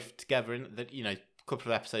not both together. A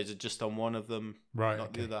couple of episodes are just on one of them, right?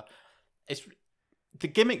 Not the other. The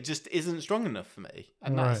gimmick just isn't strong enough for me,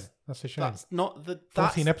 and that's a shame. That's not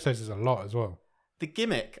 14 episodes is a lot as well. The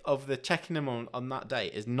gimmick of the checking them on that day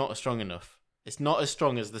is not strong enough It's not as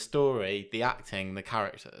strong as the story, the acting, the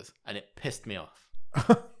characters, and it pissed me off.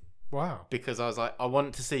 Wow. Because I was like, I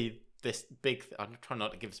want to see this big... I'm trying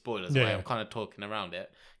not to give spoilers away. I'm kind of talking around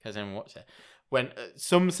it because everyone watched it. When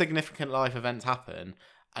some significant life events happen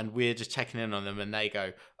and we're just checking in on them and they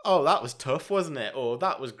go, oh, that was tough, wasn't it? Or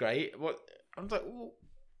that was great. I'm like, well,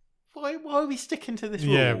 why are we sticking to this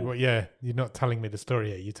rule? Yeah, well, yeah. You're not telling me the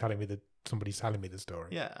story here. You're telling me that somebody's telling me the story.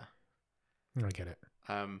 Yeah. I get it.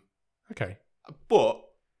 Okay. But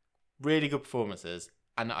really good performances,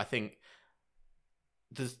 and I think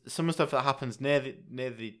there's some of the stuff that happens near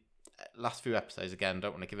the last few episodes. Again,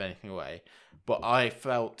 don't want to give anything away, but I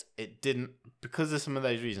felt it didn't, because of some of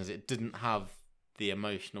those reasons, it didn't have the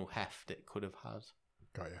emotional heft it could have had.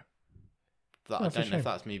 Got you. I don't know if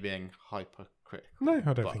that's me being hypercritical. No,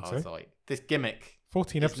 I don't think I so. was like, this gimmick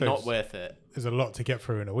 14 is episodes not worth it. There's a lot to get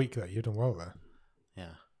through in a week, though. You've done well there.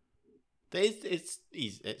 Yeah. It's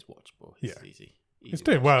easy. It's watchable. It's easy. It's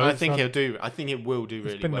doing well. I think it will do really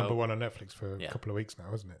well. It's been number one on Netflix for a couple of weeks now,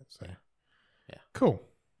 hasn't it? So, yeah. Cool.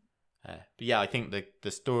 But yeah, I think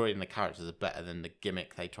the story and the characters are better than the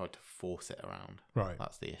gimmick they tried to force it around. Right.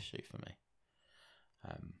 That's the issue for me.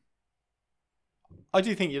 I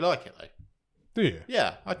do think you like it though. Do you?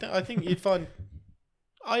 Yeah, I think you'd find.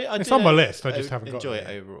 It's on my list. I just haven't enjoy got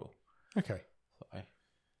it overall. Okay.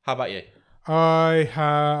 How about you?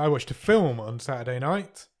 I watched a film on Saturday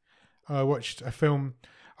night. I watched a film.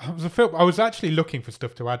 I was actually looking for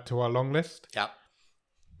stuff to add to our long list. Yeah.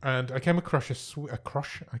 And I came across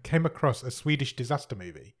a Swedish disaster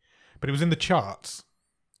movie, but it was in the charts.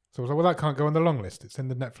 So I was like, well, that can't go on the long list. It's in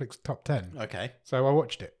the Netflix top 10. Okay. So I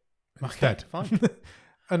watched it instead. Okay, fine.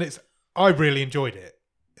 And I really enjoyed it.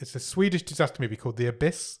 It's a Swedish disaster movie called The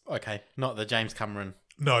Abyss. Okay, not the James Cameron.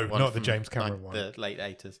 No, not the James Cameron one. The late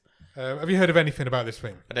 80s. Have you heard of anything about this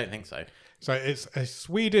thing? I don't think so. So it's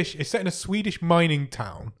set in a Swedish mining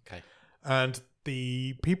town. Okay. And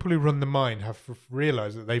the people who run the mine have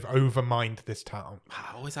realised that they've overmined this town.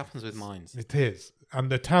 It always happens with mines. It is. And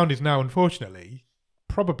the town is now, unfortunately,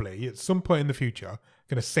 probably at some point in the future,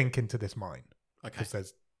 going to sink into this mine. Okay. Because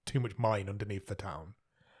there's too much mine underneath the town.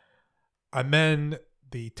 And then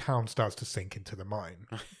the town starts to sink into the mine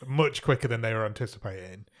much quicker than they were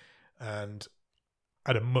anticipating, and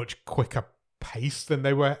at a much quicker pace than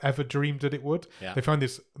they were ever dreamed that it would. Yeah. They found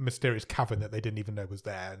this mysterious cavern that they didn't even know was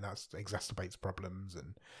there, and that exacerbates problems.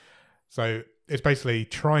 And so it's basically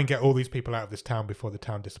try and get all these people out of this town before the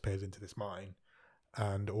town disappears into this mine,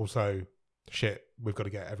 and also we've got to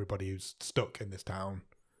get everybody who's stuck in this town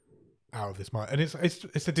out of this mine. And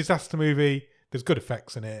it's a disaster movie. There's good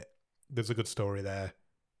effects in it. There's a good story there.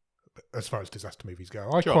 As far as disaster movies go,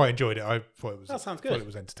 I quite enjoyed it. I thought it was. That sounds good. Thought it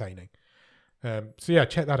was entertaining. So yeah,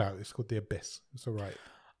 check that out. It's called The Abyss. It's all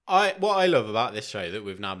right. What I love about this show that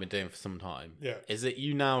we've now been doing for some time, Yeah. is that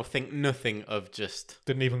you now think nothing of just.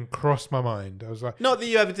 Didn't even cross my mind. I was like, Not that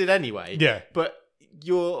you ever did anyway. yeah, But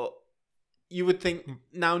you would think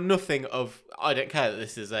now nothing of. I don't care that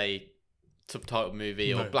this is a subtitled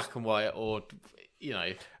movie or No. black and white or. You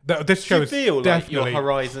know, this show you is feel definitely like your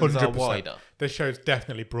horizons 100%. are wider. This show's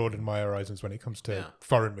definitely broadened my horizons when it comes to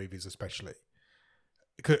foreign movies, especially.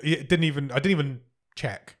 I didn't even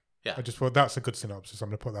check. Yeah. I just thought that's a good synopsis. I'm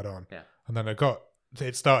going to put that on. Yeah. And then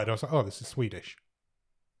it started. I was like, oh, this is Swedish.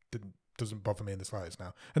 Doesn't bother me in the slightest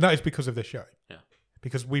now. And that is because of this show. Yeah.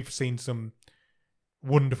 Because we've seen some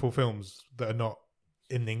wonderful films that are not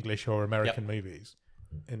in English or American movies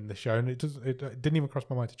in the show, and it didn't even cross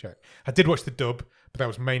my mind to check. I did watch the dub, but that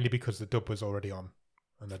was mainly because the dub was already on,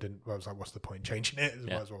 and I was like, what's the point changing it?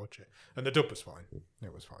 Might as well watch it. And the dub was fine.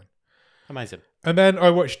 It was fine. Amazing. And then I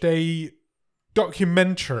watched a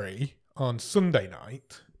documentary on Sunday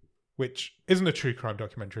night, which isn't a true crime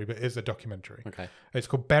documentary, but is a documentary. Okay. It's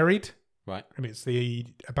called Buried. Right. And it's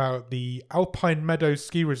about the Alpine Meadows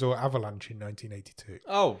ski resort avalanche in 1982.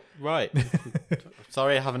 Oh, right.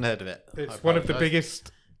 Sorry, I haven't heard of it. It's one of the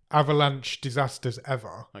biggest avalanche disasters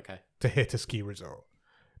ever to hit a ski resort.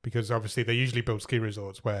 Because obviously they usually build ski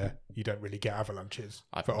resorts where you don't really get avalanches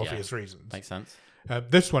for obvious reasons. Makes sense.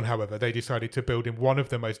 This one, however, they decided to build in one of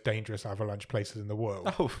the most dangerous avalanche places in the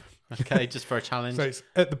world. Oh, okay, just for a challenge. So it's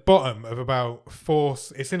at the bottom of about four.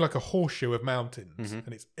 It's in like a horseshoe of mountains,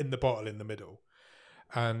 and it's in the bottle in the middle.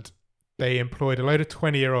 And they employed a load of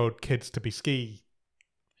 20-year-old kids to be ski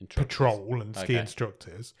patrol and ski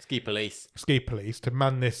instructors, ski police to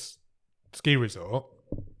man this ski resort.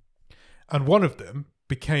 And one of them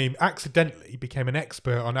accidentally became an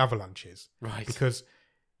expert on avalanches, right? Because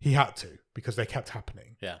they kept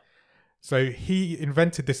happening. Yeah. So he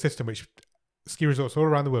invented this system, which ski resorts all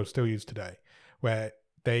around the world still use today, where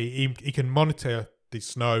he can monitor the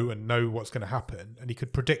snow and know what's going to happen, and he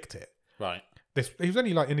could predict it. Right. He was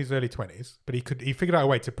only like in his early 20s, but he figured out a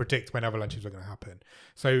way to predict when avalanches were going to happen.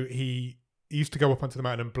 So he used to go up onto the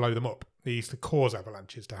mountain and blow them up. He used to cause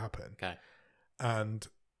avalanches to happen. Okay. And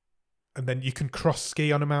then you can cross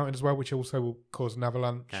ski on a mountain as well, which also will cause an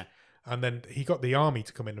avalanche. Okay. And then he got the army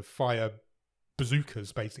to come in and fire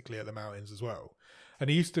bazookas basically at the mountains as well. And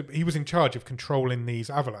he was in charge of controlling these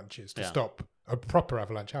avalanches to stop a proper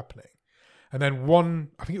avalanche happening. And then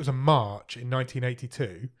I think it was a March in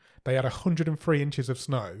 1982, they had 103 inches of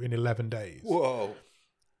snow in 11 days. Whoa.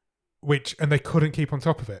 And they couldn't keep on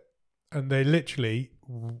top of it. And they literally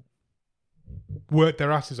worked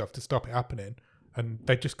their asses off to stop it happening. And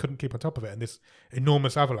they just couldn't keep on top of it. And this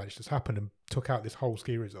enormous avalanche just happened and took out this whole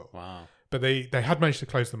ski resort. Wow. But they had managed to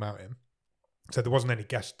close the mountain. So there wasn't any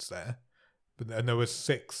guests there. And there was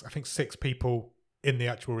six people in the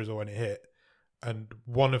actual resort when it hit. And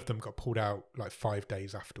one of them got pulled out like 5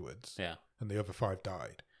 days afterwards. Yeah. And the other 5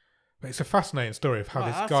 died. But it's a fascinating story of how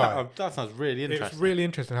this guy... That sounds really interesting. It's really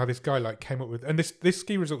interesting how this guy like came up with... And this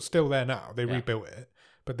ski resort's still there now. They rebuilt it.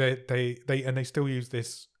 But they still use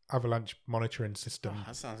this avalanche monitoring system. Oh,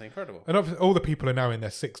 that sounds incredible. And obviously all the people are now in their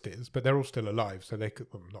 60s, but they're all still alive. So they could...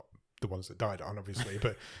 Well, not the ones that died on, obviously.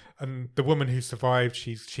 But and the woman who survived,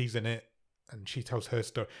 she's in it. And she tells her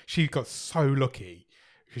story. She got so lucky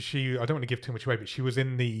because I don't want to give too much away, but she was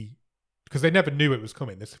in because they never knew it was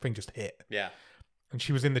coming. This thing just hit. Yeah. And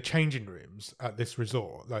she was in the changing rooms at this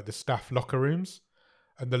resort, like the staff locker rooms.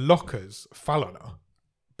 And the lockers fell on her,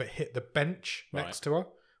 but hit the bench next to her,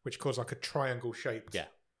 which caused like a triangle shaped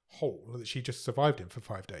hole that she just survived in for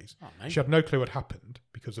 5 days. Oh, she had no clue what happened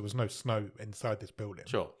because there was no snow inside this building.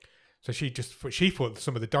 Sure. So she thought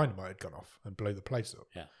some of the dynamite had gone off and blew the place up.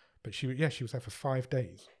 Yeah. But she was there for 5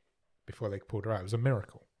 days before they pulled her out. It was a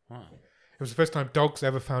miracle. Wow. It was the first time dogs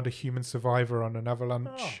ever found a human survivor on an avalanche.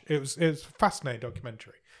 Oh. It was a fascinating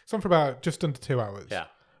documentary. It's on for about just under 2 hours. Yeah.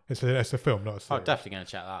 It's a film, not a series. I'm definitely going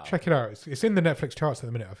to check that out. Check it out. It's in the Netflix charts at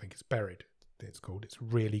the minute, I think. It's Buried, it's called. It's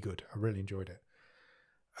really good. I really enjoyed it.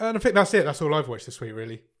 And I think that's it. That's all I've watched this week,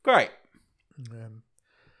 really. Great.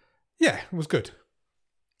 Yeah, it was good.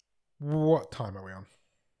 What time are we on?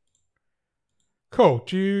 Cool.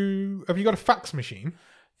 Have you got a fax machine?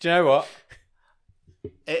 Do you know what?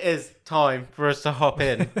 It is time for us to hop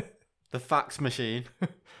in the fax machine.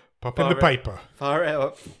 Pop in the paper. Fire it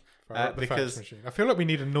up. Fire up the fax machine. I feel like we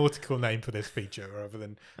need a nautical name for this feature rather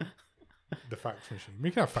than the fax machine.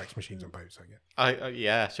 We can have fax machines on boats, I guess.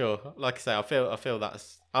 Yeah, sure. Like I say,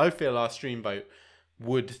 I feel our streamboat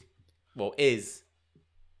is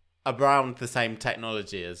around the same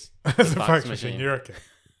technology as the fax machine. You're okay.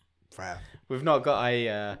 Fair. We've not got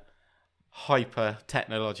a hyper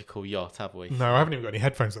technological yacht, have we? No, I haven't even got any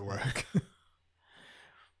headphones that work.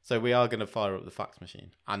 So we are going to fire up the fax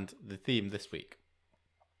machine. And the theme this week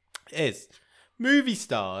is movie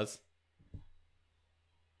stars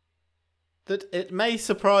that it may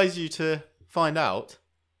surprise you to find out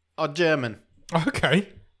are German. Okay.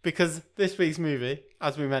 Because this week's movie,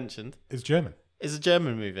 as we mentioned, is German. Is a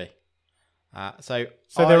German movie. So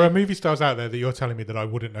there are movie stars out there that you're telling me that I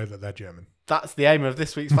wouldn't know that they're German. That's the aim of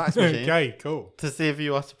this week's fax machine. Okay, cool. To see if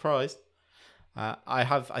you are surprised. I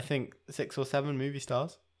have, I think, 6 or 7 movie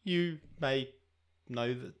stars. You may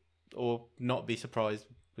know that or not be surprised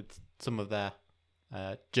with some of their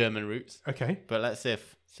German roots. Okay. But let's see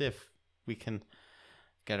if we can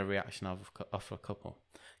get a reaction off a couple.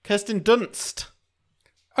 Kirsten Dunst.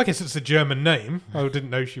 I guess it's a German name. I didn't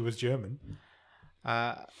know she was German.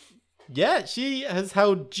 Yeah, she has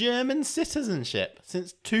held German citizenship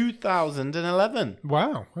since 2011.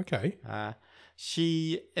 Wow, okay.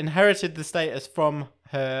 She inherited the status from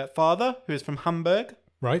her father, who is from Hamburg.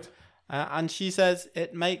 Right. And she says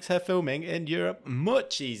it makes her filming in Europe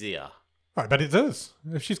much easier. I bet it does.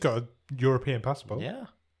 If she's got a European passport. Yeah.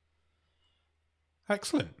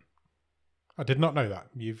 Excellent. I did not know that.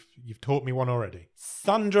 You've taught me one already.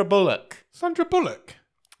 Sandra Bullock. Sandra Bullock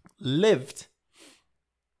lived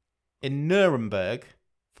in Nuremberg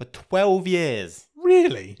for 12 years.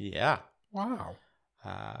 Really? Yeah. Wow.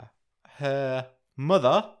 Her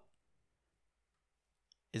mother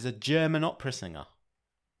is a German opera singer.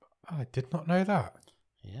 I did not know that.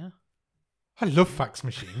 Yeah. I love fax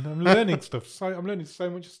machine. I'm learning stuff. I'm learning so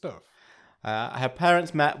much stuff. Her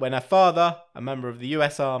parents met when her father, a member of the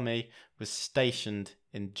US Army, was stationed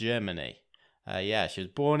in Germany. She was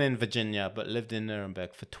born in Virginia but lived in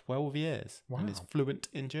Nuremberg for 12 years. Wow. And is fluent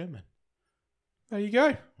in German. There you go.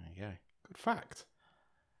 There you go. Good fact.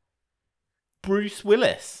 Bruce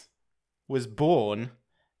Willis was born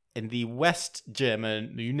in the West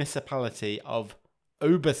German municipality of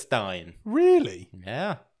Oberstein. Really?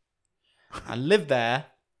 Yeah. And lived there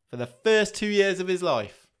for the first 2 years of his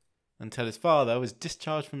life until his father was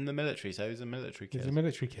discharged from the military. So he was a military kid. He's a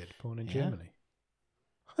military kid born in Germany.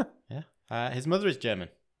 Yeah. His mother is German.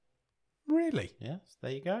 Really? Yes,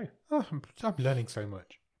 there you go. Oh, I'm learning so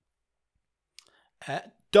much.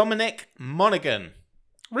 Dominic Monaghan.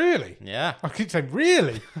 Really? Yeah. I keep saying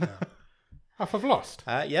really. Half I've lost.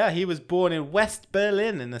 Yeah, he was born in West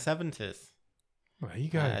Berlin in the 70s. Well, there you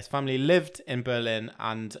go. His family lived in Berlin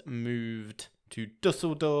and moved to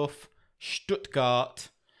Dusseldorf, Stuttgart,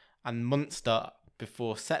 and Munster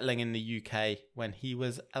before settling in the UK when he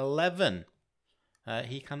was 11.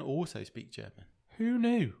 He can also speak German. Who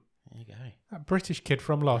knew? There you go. That British kid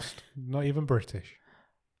from Lost. Not even British.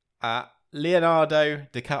 Leonardo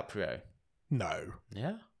DiCaprio. No.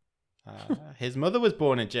 Yeah. His mother was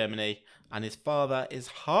born in Germany and his father is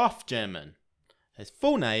half German. His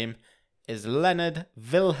full name is Leonard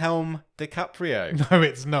Wilhelm DiCaprio. No,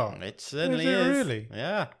 it's not. It certainly Is it is. really?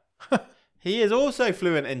 Yeah. He is also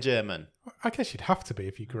fluent in German. I guess you'd have to be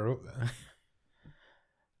if you grew up there.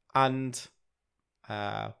 And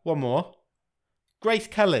one more. Grace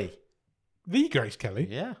Kelly. The Grace Kelly?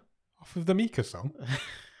 Yeah. Off of the Mika song?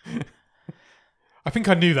 I think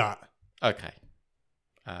I knew that. Okay.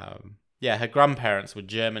 Yeah, her grandparents were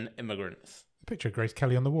German immigrants Picture of Grace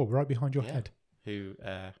Kelly on the wall right behind your Yeah. head. who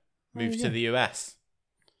moved yeah. to the US.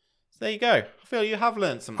 So there you go. I feel you have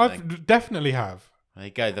learnt something. I definitely have. There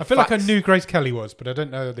you go. I feel like I knew Grace Kelly was, but I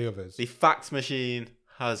don't know the others. The fax machine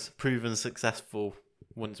has proven successful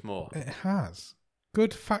once more. It has.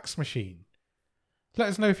 Good fax machine. Let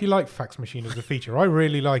us know if you like fax machine as a feature. I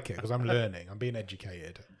really like it because I'm learning. I'm being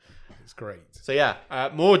educated. It's great. So yeah,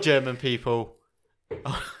 more German people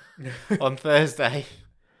on Thursday.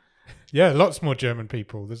 Yeah, lots more German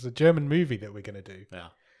people. There's a German movie that we're going to do. Yeah.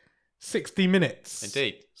 60 minutes.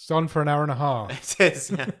 Indeed. It's on for an hour and a half. It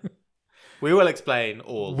is. Yeah. We will explain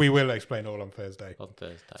all We will explain all on Thursday. on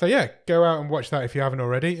Thursday. So yeah, go out and watch that if you haven't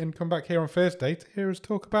already and come back here on Thursday to hear us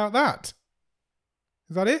talk about that.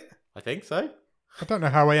 Is that it? I think so. I don't know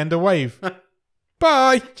how I end a wave.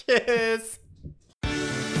 Bye. Cheers.